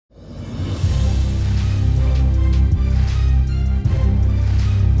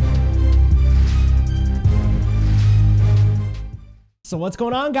So what's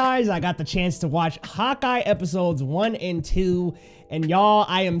going on, guys? I got the chance to watch Hawkeye episodes 1 and 2, and y'all,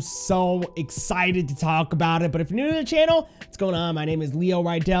 I am so excited to talk about it. But if you're new to the channel, what's going on? My name is Leo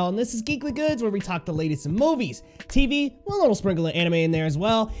Rydell, and this is Geekly Goods, where we talk the latest in movies, TV, with a little sprinkle of anime in there as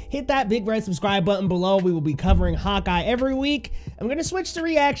well. Hit that big red subscribe button below. We will be covering Hawkeye every week. I'm gonna switch to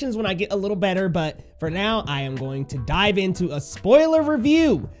reactions when I get a little better, but for now, I am going to dive into a spoiler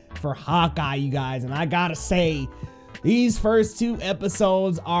review for Hawkeye, you guys, and I gotta say, these first 2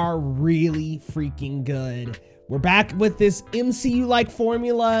 episodes are really freaking good. We're back with this MCU-like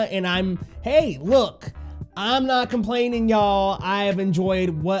formula, and hey, look, I'm not complaining, y'all. I have enjoyed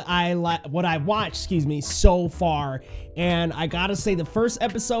what I've watched, so far. And I gotta say, the first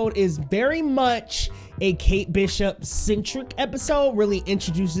episode is very much a Kate Bishop-centric episode, really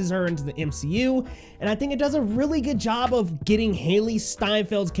introduces her into the MCU, and I think it does a really good job of getting Haley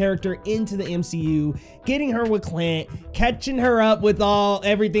Steinfeld's character into the MCU, getting her with Clint, catching her up with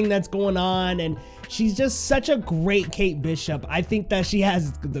everything that's going on, and she's just such a great Kate Bishop. I think that she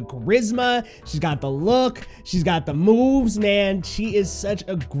has the charisma, she's got the look, she's got the moves, man. She is such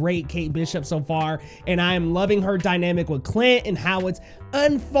a great Kate Bishop so far, and I am loving her dynamic with Clint and how it's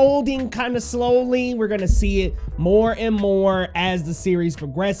unfolding kind of slowly. We're gonna see it more and more as the series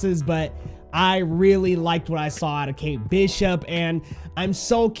progresses, but I really liked what I saw out of Kate Bishop, and I'm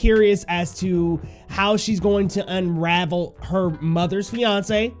so curious as to how she's going to unravel her mother's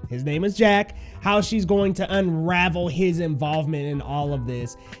fiance, his name is Jack, how she's going to unravel his involvement in all of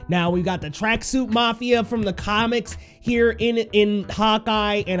this. Now, we've got the tracksuit mafia from the comics here in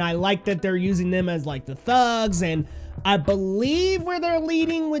Hawkeye, and I like that they're using them as like the thugs, and I believe where they're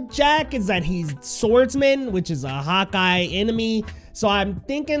leading with Jack is that he's swordsman, which is a Hawkeye enemy. So I'm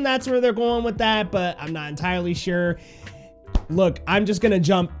thinking that's where they're going with that, but I'm not entirely sure. Look, I'm just gonna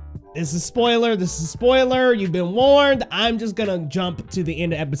jump. This is spoiler, you've been warned. I'm just gonna jump to the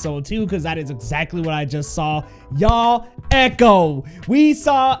end of episode 2 because that is exactly what I just saw. Y'all, Echo. We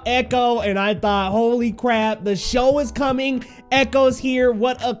saw Echo and I thought, holy crap, the show is coming. Echo's here.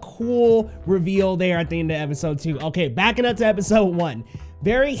 What a cool reveal there at the end of episode 2. Okay, backing up to episode 1.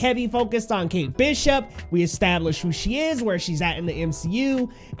 Very heavy focused on Kate Bishop. We establish who she is, where she's at in the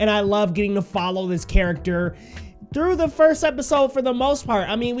MCU, and I love getting to follow this character through the first episode for the most part.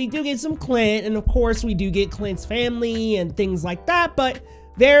 I mean, we do get some Clint, and of course we do get Clint's family and things like that, but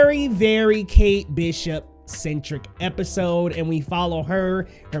very, very Kate Bishop centric episode, and we follow her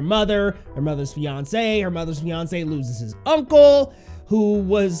mother's fiance. Her mother's fiance loses his uncle, who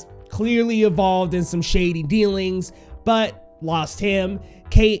was clearly involved in some shady dealings, but lost him.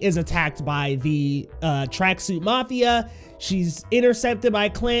 Kate is attacked by the tracksuit mafia. She's intercepted by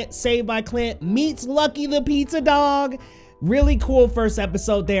Clint, saved by Clint, meets Lucky the pizza dog. Really cool first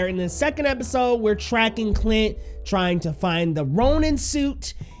episode there. In the second episode, we're tracking Clint trying to find the Ronin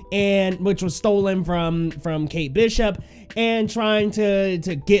suit, and which was stolen from Kate Bishop, and trying to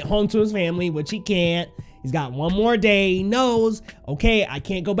get home to his family, which he can't. He's got one more day. He knows, okay, I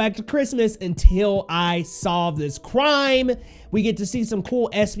can't go back to Christmas until I solve this crime. We get to see some cool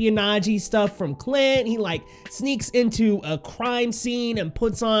espionage stuff from Clint. He like sneaks into a crime scene and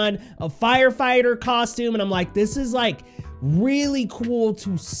puts on a firefighter costume. And I'm like, this is like really cool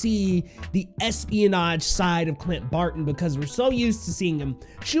to see the espionage side of Clint Barton, because we're so used to seeing him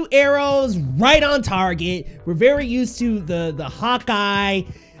shoot arrows right on target. We're very used to the Hawkeye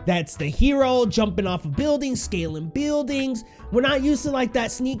that's the hero jumping off of buildings, scaling buildings. We're not used to like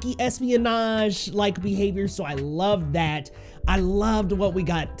that sneaky espionage like behavior, so I love that. I loved what we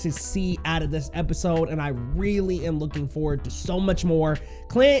got to see out of this episode, and I really am looking forward to so much more.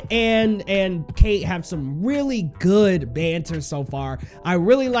 Clint and Kate have some really good banter so far. I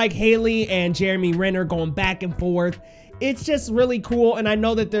really like Haley and Jeremy Renner going back and forth. It's just really cool, and I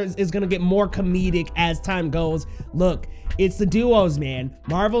know that is gonna get more comedic as time goes. Look, it's the duos, man.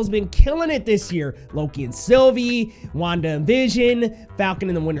 Marvel's been killing it this year. Loki and Sylvie, Wanda and Vision, Falcon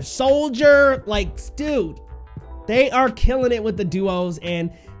and the Winter Soldier. Like, dude, they are killing it with the duos, and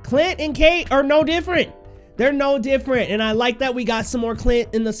Clint and Kate are no different. They're no different, and I like that we got some more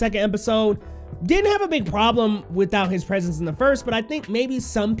Clint in the second episode. Didn't have a big problem without his presence in the first, but I think maybe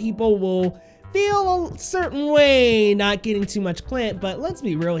some people will feel a certain way not getting too much Clint. But let's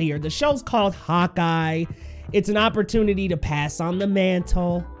be real here. The show's called Hawkeye. It's an opportunity to pass on the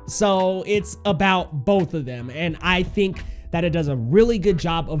mantle. So it's about both of them. And I think that it does a really good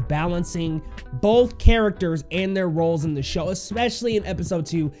job of balancing both characters and their roles in the show, especially in episode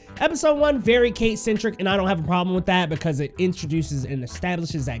 2. Episode 1, very Kate-centric, and I don't have a problem with that because it introduces and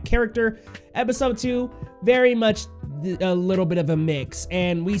establishes that character. Episode 2, very much a little bit of a mix,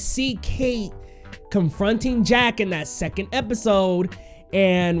 and we see Kate confronting Jack in that second episode.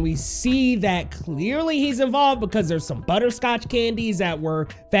 And we see that clearly he's involved because there's some butterscotch candies that were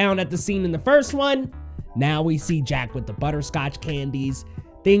found at the scene in the first one. Now we see Jack with the butterscotch candies.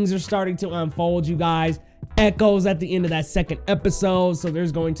 Things are starting to unfold, you guys. Echoes at the end of that second episode, so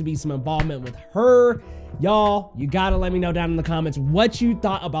there's going to be some involvement with her. Y'all, you gotta let me know down in the comments what you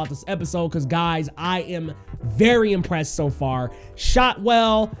thought about this episode, because guys, I am very impressed so far. Shot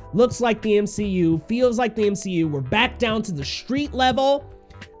well, looks like the MCU, feels like the MCU. We're back down to the street level,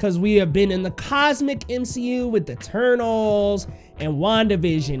 because we have been in the cosmic MCU with the Eternals and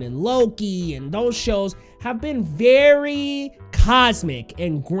WandaVision and Loki, and those shows have been very cosmic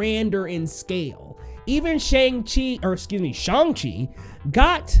and grander in scale. Even Shang-Chi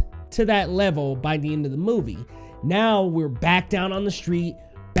got to that level by the end of the movie. Now we're back down on the street,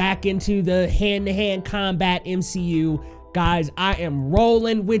 back into the hand-to-hand combat MCU. Guys, I am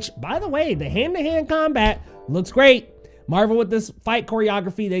rolling, which, by the way, the hand-to-hand combat looks great. Marvel with this fight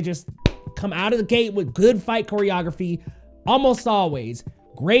choreography, they just come out of the gate with good fight choreography, almost always.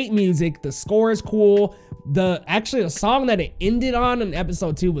 Great music, the score is cool. Actually, the song that it ended on in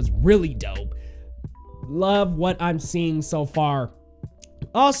episode 2 was really dope. Love what I'm seeing so far.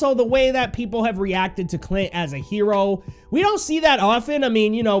 Also, the way that people have reacted to Clint as a hero, we don't see that often. I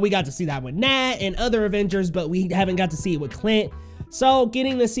mean, you know, we got to see that with Nat and other Avengers, but we haven't got to see it with Clint. So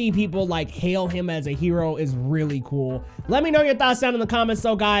getting to see people like hail him as a hero is really cool. Let me know your thoughts down in the comments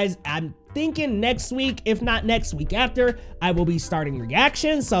though, guys. I'm thinking next week, if not next week after, I will be starting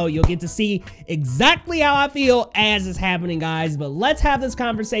reactions, so you'll get to see exactly how I feel as it's happening, guys. But let's have this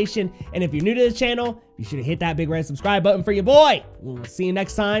conversation, and if you're new to the channel, you should hit that big red subscribe button for your boy. We'll see you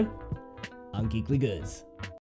next time on Geekly Goods.